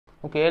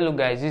Okay, hello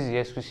guys, this is the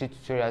exclusive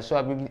tutorial. So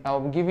I'll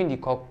be giving the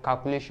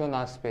calculation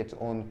aspect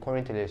on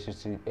current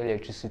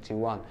electricity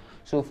 1.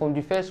 So from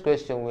the first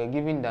question, we're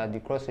given that the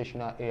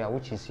cross-sectional area,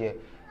 which is here,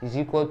 is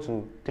equal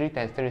to 3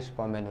 times 10 raised to the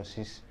power minus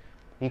 6.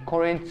 The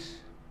current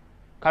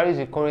carries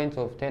a current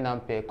of 10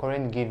 ampere,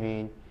 current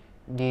given.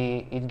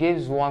 It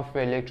gives 1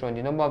 free electron,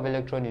 the number of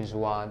electron is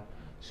 1.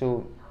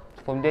 So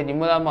from there, the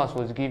molar mass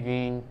was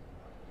given,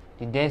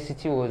 the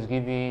density was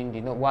given,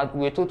 what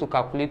we were told to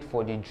calculate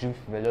for the drift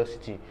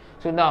velocity.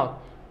 So now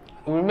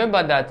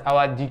remember that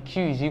our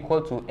dq is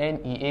equal to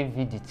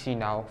NEAV dt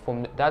now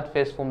from that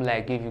first formula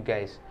I gave you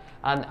guys,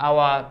 and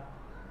our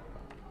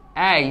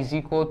I is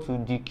equal to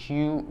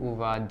dq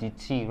over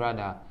dt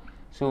rather.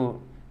 So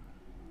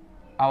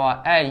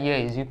our I here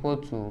is equal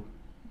to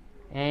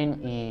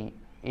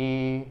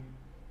NEAV.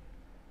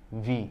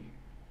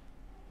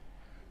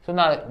 So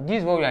now this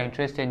is what we are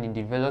interested in,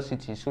 the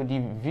velocity. So the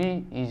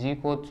v is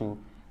equal to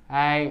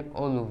I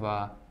all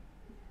over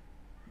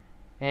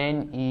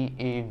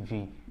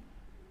NEAV.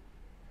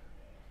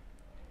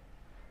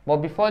 But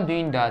before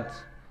doing that,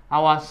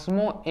 our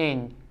small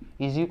n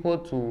is equal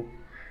to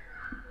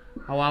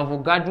our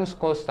Avogadro's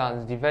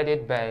constant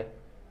divided by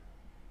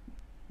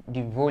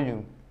the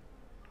volume.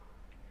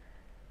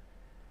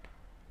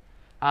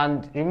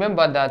 And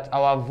remember that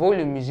our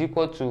volume is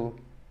equal to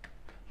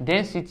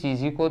density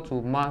is equal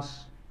to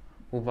mass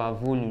over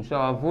volume. So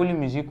our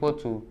volume is equal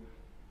to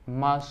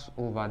mass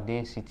over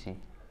density.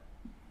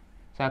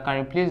 So I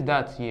can replace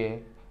that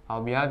here.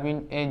 I'll be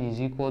having n is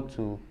equal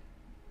to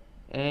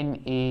Na.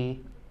 If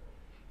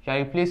you are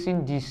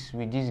replacing this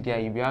with this guy,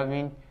 you'll be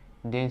having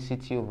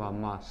density over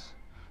mass.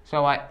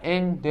 So our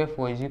n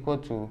therefore is equal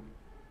to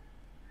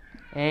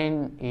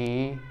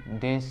Na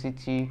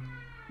density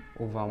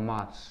over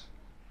mass.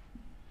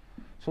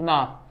 So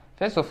now,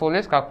 first of all,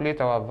 let's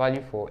calculate our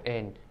value for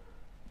n.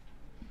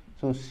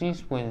 So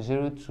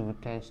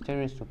 6.02 times 10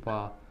 raised to the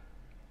power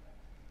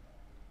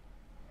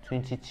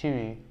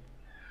 23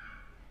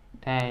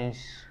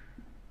 times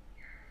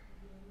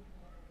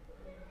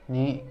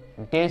the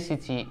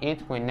density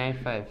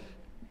 8.95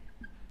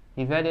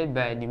 divided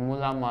by the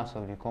molar mass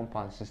of the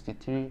compound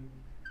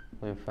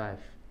 63.5.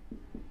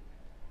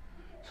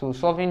 So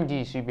solving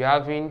this, you'll be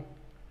having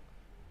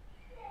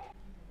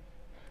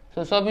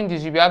this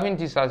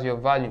as your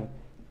value,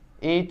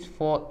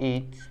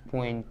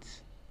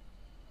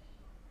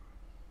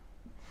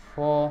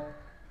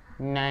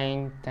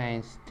 848.49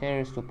 times 10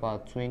 raised to the power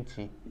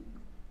 20.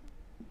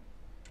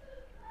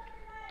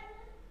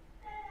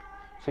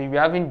 So you'll be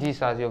having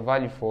this as your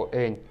value for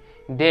n.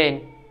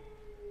 Then,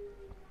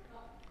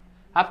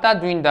 after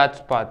doing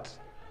that part,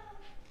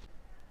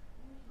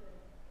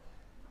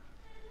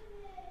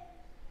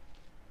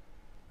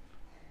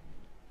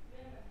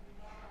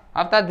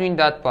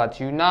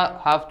 you now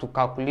have to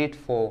calculate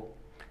for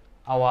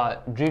our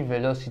drift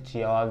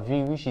velocity, our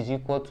v, which is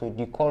equal to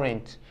the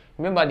current.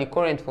 Remember, the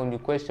current from the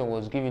question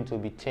was given to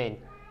be 10.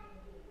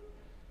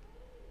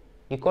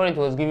 The current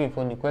was given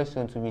from the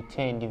question to be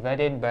 10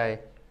 divided by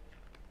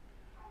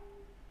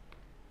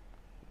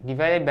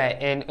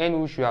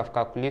n which we have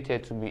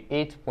calculated to be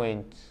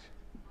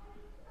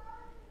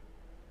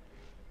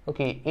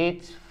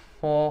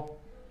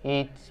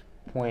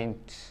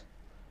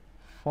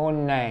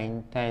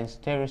 848.49 times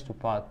 10 raised to the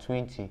power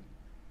 20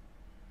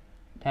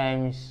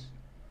 times,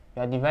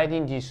 we are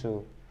dividing this,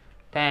 so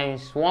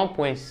times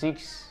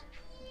 1.6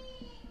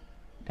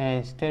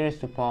 times 10 raised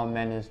to the power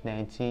minus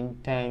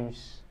 19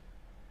 times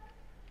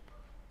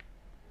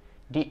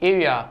the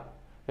area.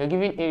 We are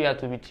giving area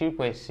to be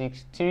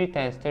 3.6, 3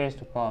 times 10 raised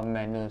to the power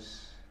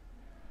minus,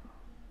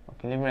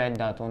 okay, let me write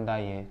that under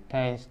here,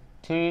 times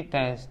 3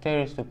 times 10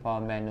 raised to the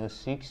power minus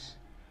 6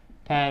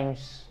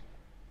 times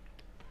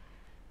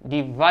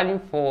the value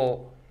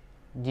for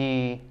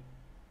the,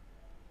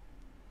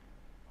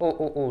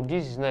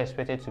 this is not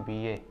expected to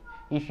be here.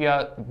 If you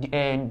are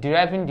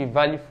deriving the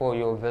value for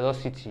your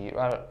velocity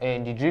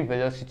and the drift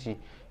velocity,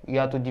 you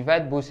have to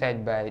divide both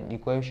sides by the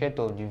coefficient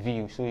of the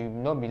v, so you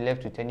will not be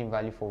left with any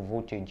value for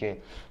voltage here.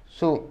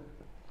 So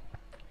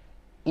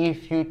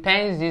if you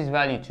times this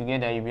value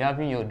together, you'll be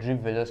having your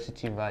drift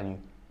velocity value.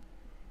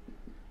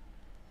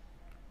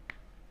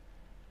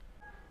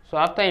 So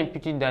after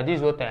inputting that, this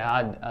is what I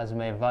had as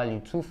my value,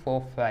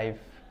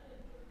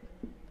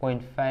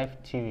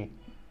 245.53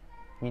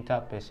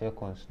 meter per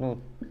second.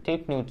 No,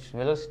 take note,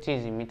 velocity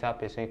is in meter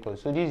per second.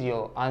 So this is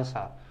your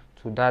answer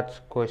to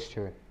that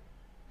question.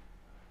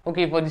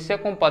 Okay, for the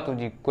second part of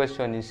the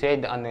question, it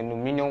said an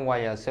aluminum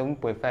wire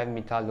 7.5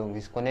 meter long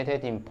is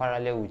connected in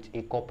parallel with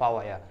a copper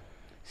wire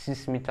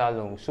 6 meter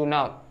long. So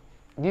now,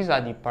 these are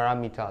the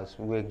parameters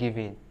we were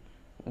given: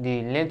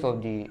 the length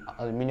of the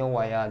aluminum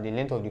wire, the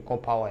length of the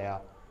copper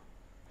wire,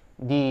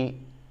 the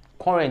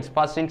current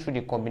passing through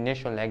the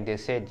combination, like they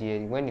said here,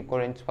 when the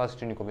current passes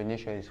through the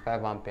combination is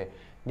 5 ampere.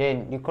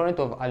 Then the current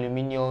of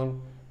aluminum,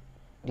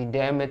 the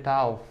diameter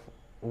of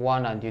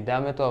one and the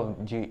diameter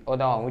of the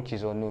other one, which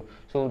is unknown.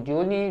 So the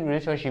only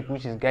relationship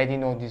which is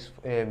guiding all these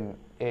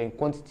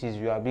quantities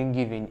we are being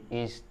given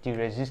is the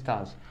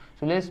resistance.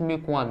 So let's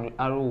make one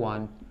arrow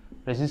 1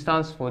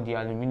 resistance for the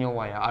aluminum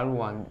wire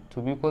R1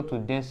 to be equal to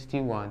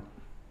density 1.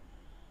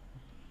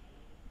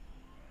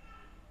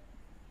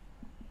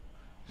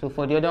 So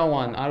for the other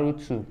one,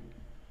 R2,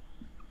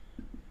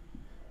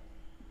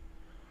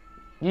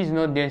 this is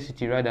not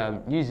density,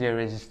 rather this is a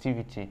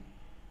resistivity.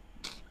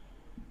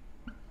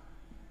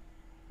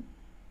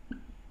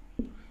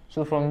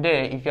 So from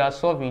there, if you are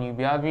solving, you'll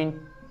be having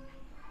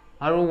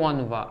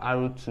R1 over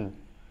R2,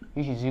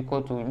 which is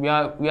equal to, we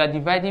are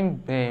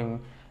dividing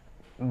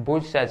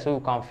both sides, so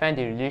we can find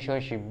the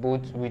relationship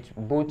both with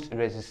both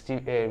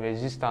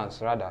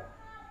resistance rather.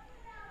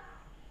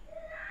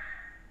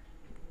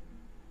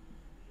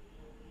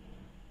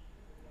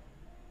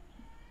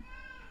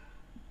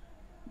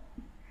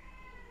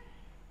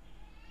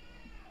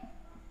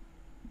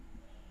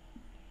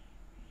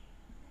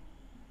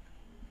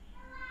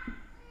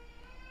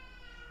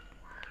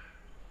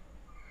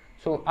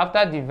 So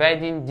after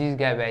dividing this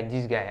guy by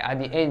this guy, at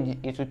the end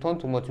it will turn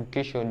to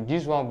multiplication.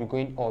 This one will be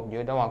going up,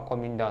 the other one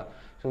coming down.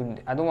 So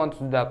I don't want to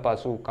do that part,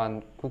 so we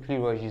can quickly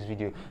rush this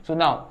video. So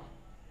now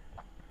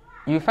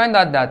you find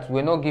out that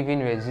we're not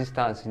giving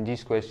resistance in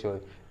this question,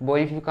 but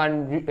if you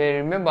can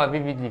remember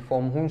vividly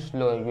from Ohm's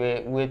law,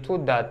 we're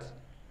told that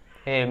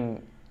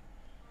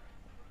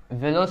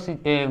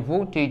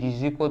voltage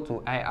is equal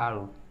to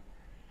IR,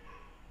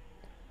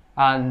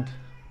 and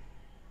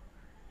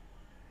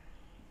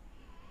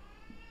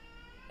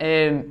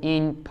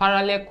in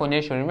parallel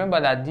connection, remember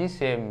that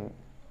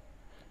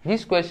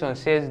this question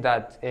says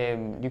that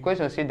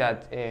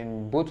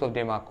both of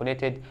them are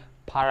connected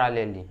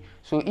parallelly.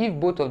 So if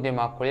both of them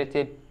are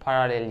connected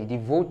parallelly, the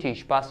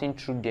voltage passing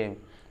through them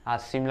are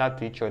similar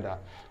to each other.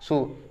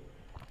 So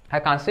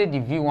I can say the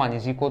V1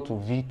 is equal to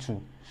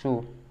V2.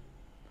 So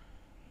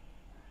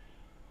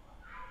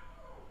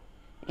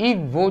if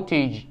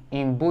voltage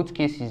in both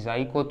cases are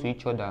equal to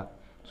each other,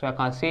 so I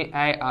can say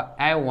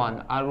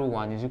I1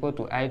 R1 is equal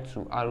to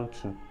I2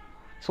 R2.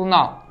 So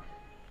now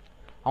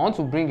I want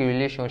to bring a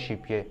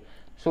relationship here.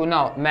 So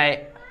now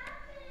my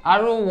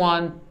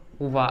R1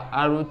 over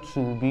R2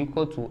 will be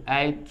equal to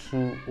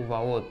I2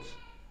 over what?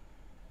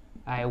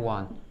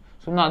 I1.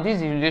 So now this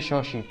is the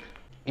relationship.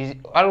 Is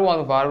R1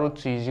 over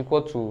R2 is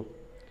equal to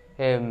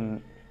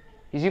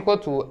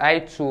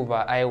I2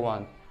 over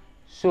I1.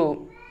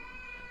 So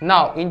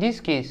now in this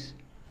case,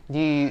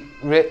 the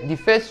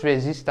first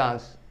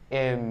resistance,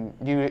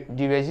 the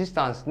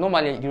resistance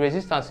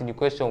in the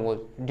question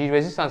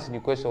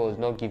was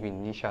not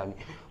given initially,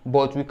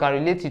 but we can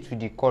relate it to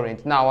the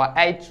current. Now our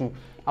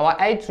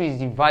I2 is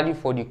the value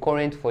for the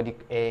current for the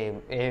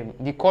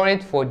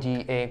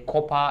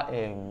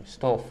copper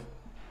stuff.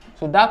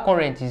 So that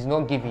current is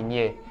not given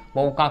here,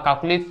 but we can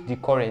calculate the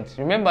current.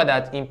 Remember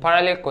that in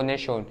parallel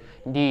connection,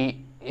 the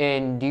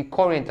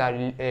current are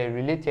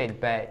related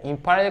by, in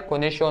parallel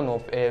connection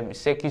of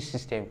circuit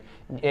system,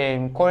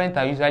 current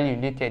are usually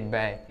related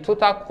by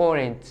total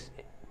current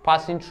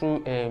passing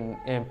through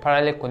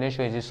parallel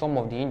connection is the sum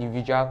of the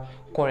individual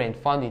current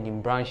found in the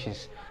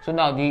branches. So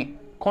now the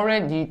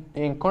current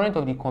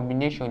of the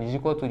combination is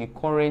equal to the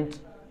current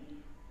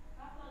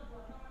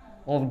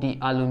of the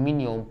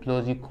aluminium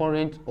plus the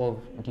current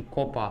of the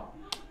copper.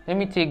 Let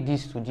me take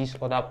this to this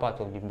other part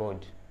of the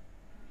board.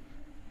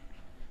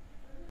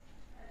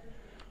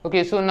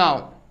 Okay, so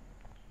now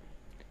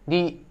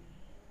the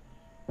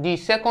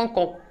second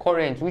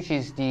current, which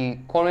is the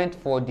current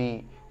for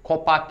the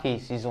copper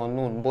case, is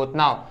unknown. But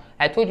now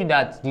I told you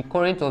that the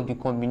current of the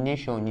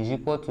combination is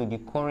equal to the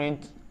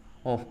current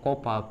of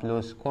copper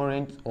plus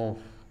current of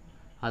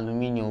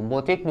aluminium.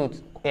 But take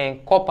note,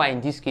 copper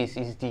in this case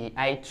is the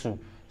I2.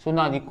 So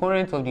now the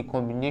current of the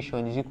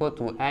combination is equal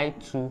to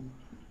I2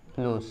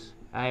 plus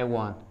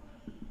I1,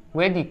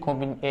 where the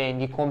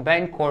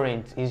combined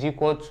current is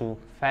equal to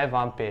 5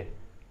 ampere.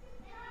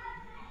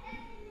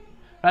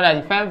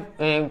 Rather,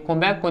 the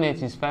combined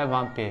current is 5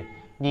 ampere.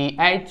 The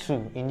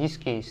I2 in this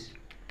case,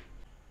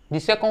 the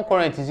second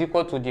current is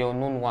equal to the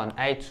unknown one,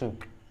 I2.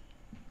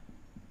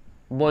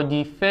 But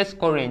the first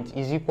current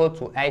is equal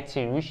to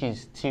I3, which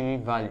is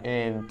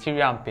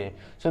 3 ampere.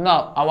 So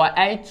now our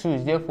I2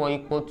 is therefore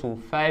equal to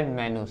 5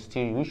 minus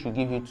 3, which will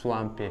give you 2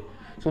 ampere.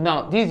 So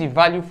now this is the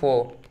value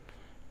for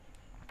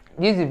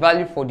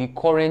the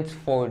current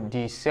for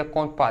the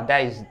second part,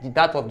 that is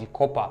that of the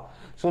copper.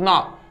 So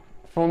now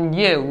from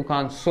here we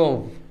can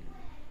solve.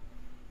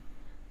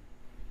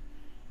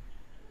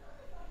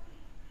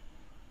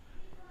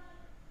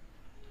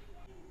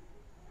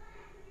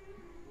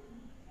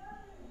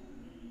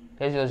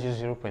 Let's just use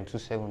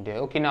 0.27 there.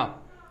 Okay, now.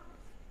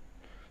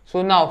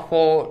 So now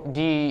for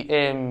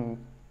the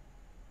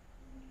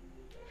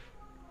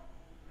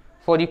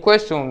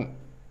question,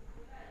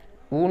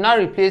 we will now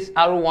replace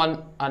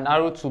R1 and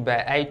R2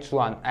 by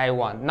I2 and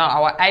I1. Now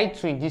our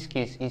I2 in this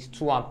case is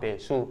 2 ampere.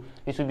 So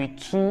it will be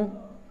 2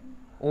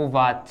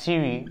 over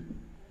 3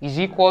 is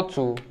equal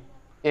to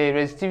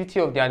resistivity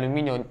of the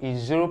aluminium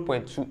is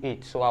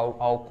 0.28. So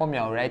I'll come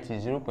here and write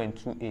it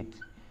 0.28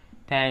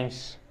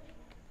 times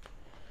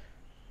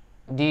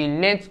the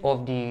length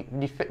of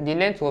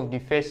the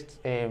first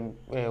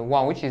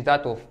one, which is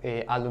that of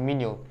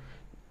aluminium.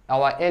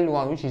 our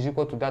L1, which is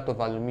equal to that of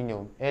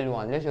aluminium,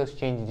 L1, let's just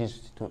change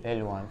this to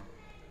L1,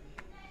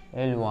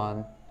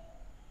 L1,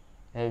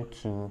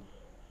 L2,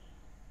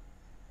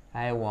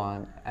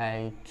 I1,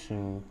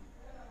 I2,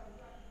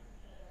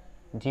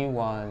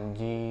 D1,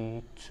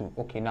 D2.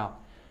 Okay, now.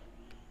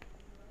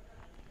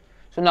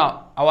 So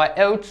now, our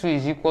L2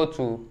 is equal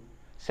to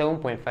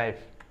 7.5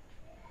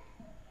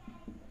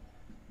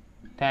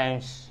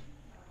 times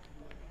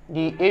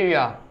the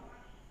area.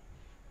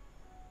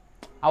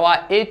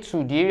 Our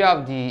A2, the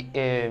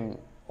area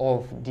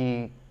of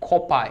the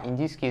copper in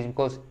this case,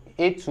 because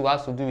A2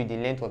 has to do with the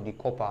length of the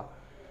copper.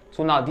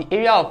 So now the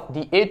area of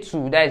the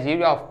A2, that is the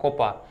area of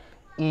copper,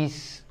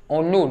 is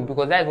unknown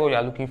because that is what we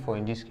are looking for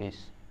in this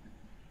case.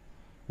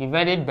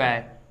 Divided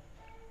by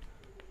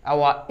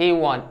our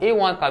A1.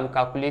 A1 can be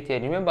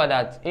calculated. Remember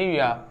that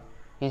area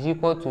is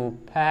equal to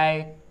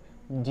pi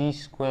d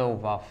square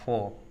over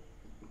 4.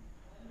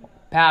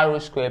 Pi r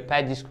square,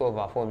 pi d square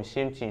over 4, the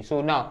same thing.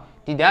 So now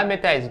the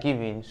diameter is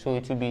given, so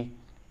it will be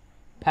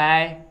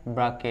pi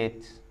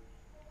bracket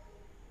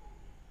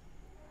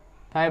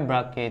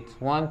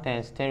 1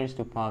 times 10 raised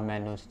to the power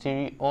minus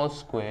 3 all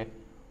square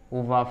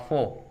over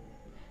 4.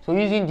 So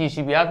using this,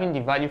 you'll be having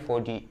the value for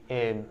the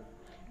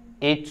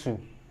A2.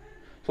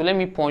 So let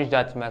me punch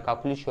that in my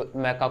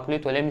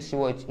calculator. Let me see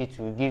what it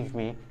will give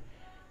me.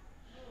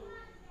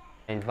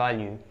 And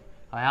value,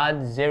 I had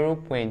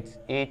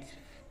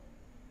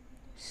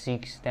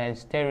 0.86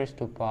 times 10 raised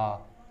to the power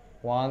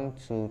 1,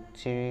 2,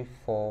 3,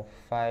 4,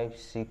 5,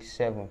 6,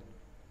 7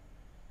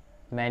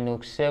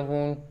 minus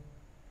 7.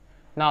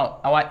 Now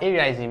our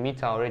area is in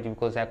meter already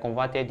because I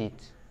converted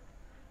it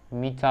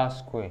meter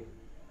square.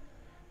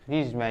 So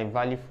this is my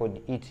value for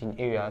it in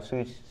area. So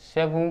it's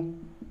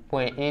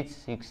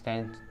 7.86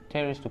 times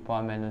 10 raised to the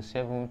power minus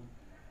 7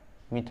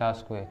 meter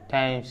square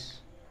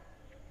times.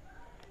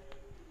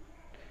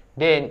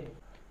 Then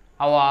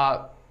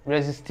our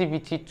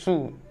resistivity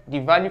 2, the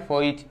value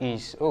for it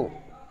is,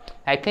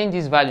 I cleaned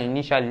this value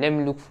initially. Let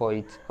me look for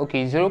it.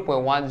 Okay,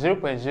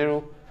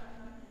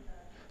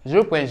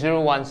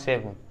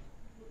 0.017.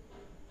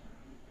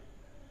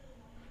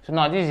 So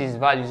now this is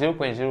value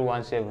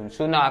 0.017.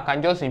 So now I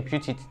can just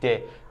impute it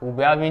there. We'll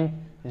be having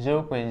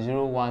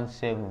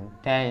 0.017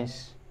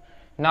 times.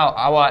 Now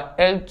our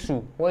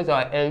L2, what is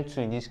our L2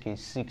 in this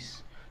case?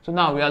 6. So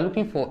now we are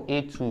looking for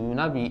A2. Will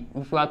now be,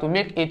 if we are to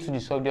make A2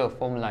 the subject of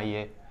formula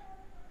here,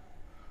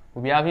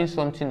 we'll be having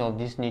something of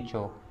this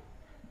nature.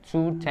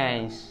 2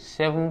 times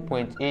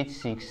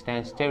 7.86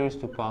 times 10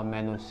 raised to the power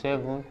minus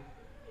 7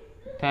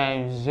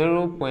 times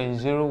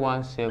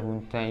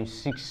 0.017 times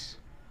 6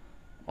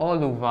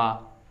 all over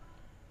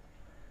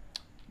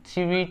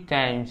 3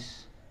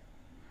 times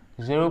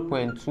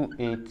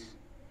 0.28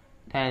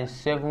 times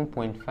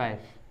 7.5.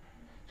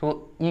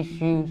 So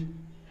if you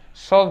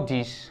solve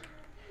this,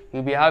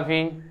 you'll be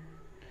having,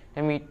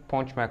 let me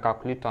punch my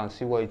calculator and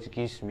see what it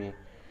gives me.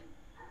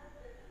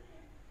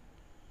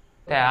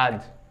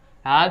 I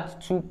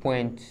had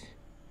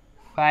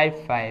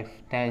 2.55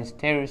 times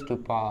 10 raised to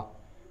the power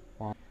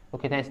 1.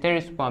 Okay, times 10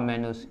 raised to the power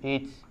minus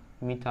 8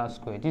 meters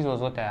squared. This was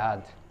what I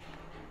had.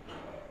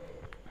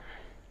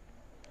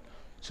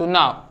 So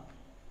now,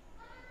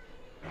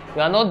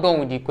 we are not done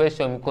with the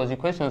question because the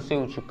question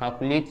says we should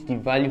calculate the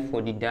value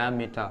for the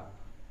diameter.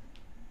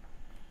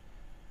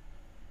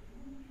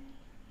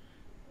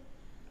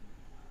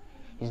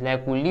 It's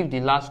like we'll leave the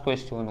last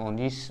question on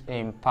this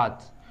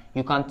part.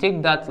 You can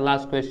take that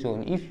last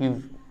question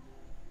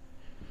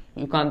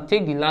you can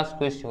take the last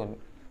question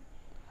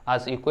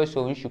as a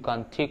question which you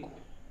can take. You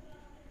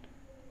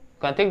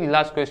can take the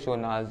last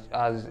question as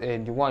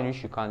the one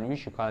which you can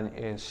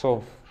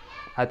solve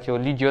at your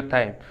leisure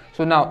time.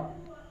 So now,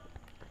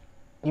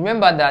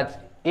 remember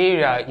that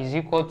area is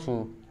equal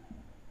to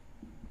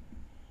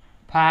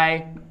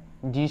pi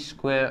d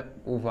square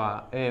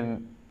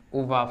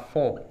over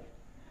 4,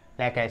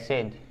 like I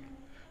said.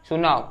 So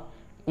now,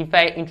 if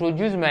I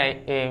introduce my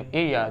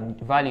area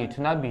value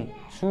to now be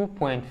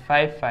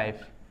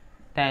 2.55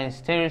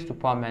 times 10 raised to the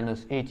power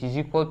minus 8 is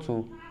equal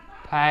to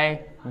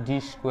pi d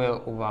square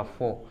over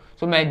 4.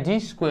 So my d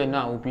square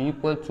now will be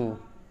equal to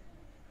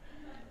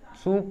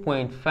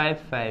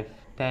 2.55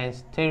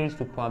 times 10 raised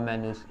to the power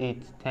minus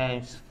 8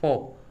 times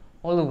 4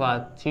 all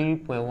over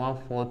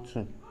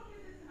 3.142.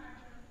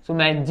 So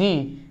my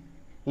d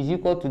is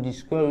equal to the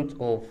square root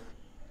of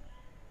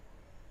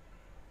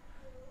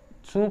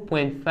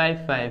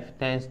 2.55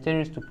 times 10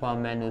 raised to the power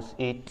minus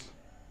 8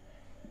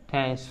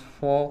 times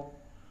 4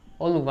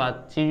 all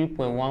over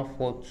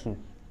 3.142.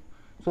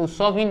 So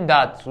solving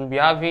that, we'll be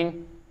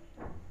having,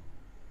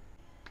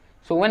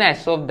 so when I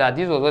solved that,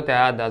 this was what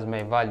I had as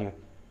my value.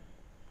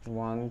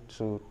 1,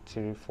 2,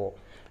 3, 4.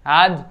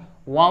 I had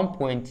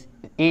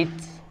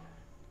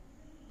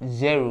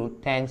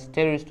 1.80 times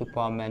 10 raised to the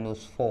power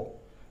minus 4.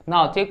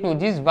 Now take note,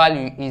 this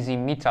value is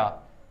in meter.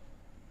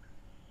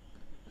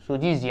 So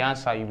this is the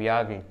answer you'll be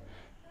having.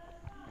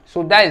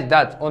 So that is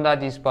that under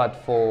this part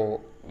for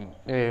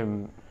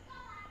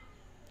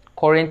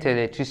current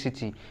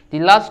electricity. The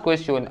last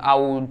question, I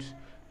would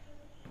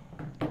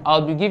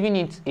I'll be giving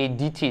it a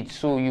detail,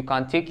 so you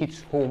can take it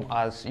home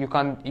as you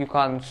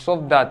can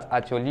solve that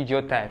at your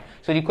leisure time.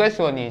 So the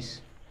question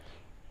is,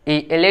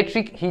 a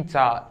electric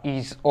heater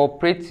is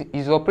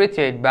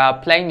operated by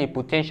applying a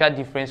potential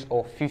difference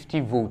of 50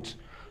 volts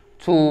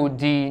to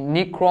the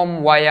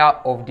nichrome wire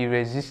of the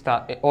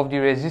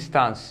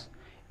resistance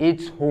 8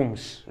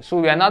 ohms.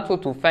 So we are now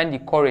told to find the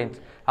current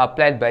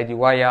applied by the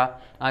wire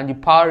and the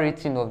power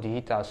rating of the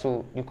heater.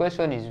 So the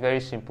question is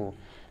very simple.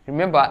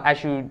 Remember, I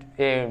should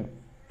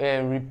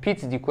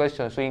repeat the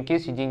question, so in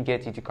case you didn't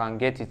get it, you can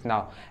get it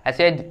now. I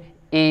said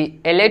a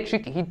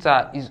electric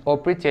heater is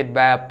operated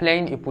by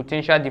applying a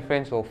potential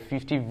difference of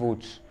 50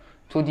 volts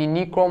to the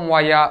nichrome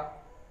wire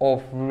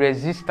of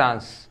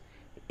resistance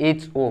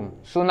 8 ohm.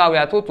 So now we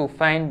are told to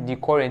find the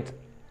current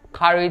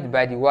carried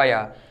by the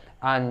wire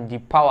and the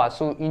power.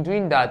 So in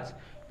doing that,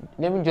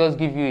 let me just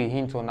give you a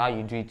hint on how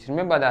you do it.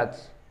 Remember that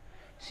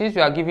since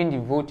we are giving the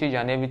voltage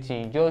and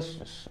everything,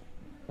 just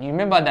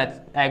remember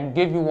that I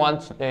gave you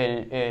one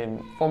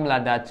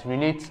formula that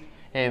relates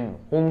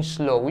Ohm's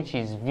law, which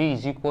is V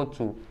is equal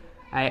to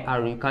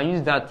IR. You can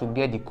use that to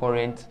get the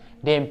current.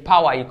 Then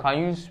power, you can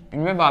use,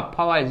 remember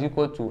power is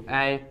equal to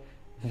IV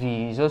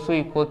is also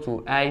equal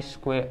to I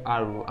square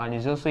R, and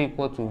is also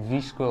equal to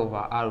V square over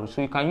R.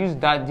 So you can use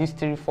these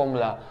three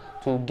formula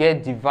to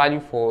get the value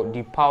for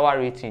the power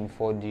rating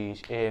for the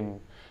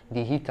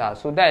heater.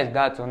 So that is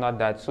that under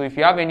that. So if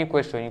you have any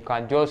question, you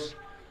can just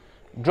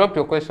drop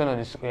your question on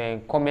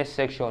the comment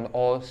section,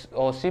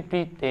 or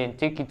simply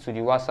take it to the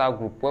WhatsApp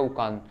group where we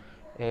can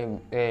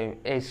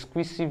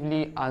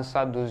exclusively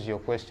answer those your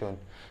questions.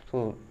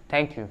 So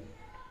thank you.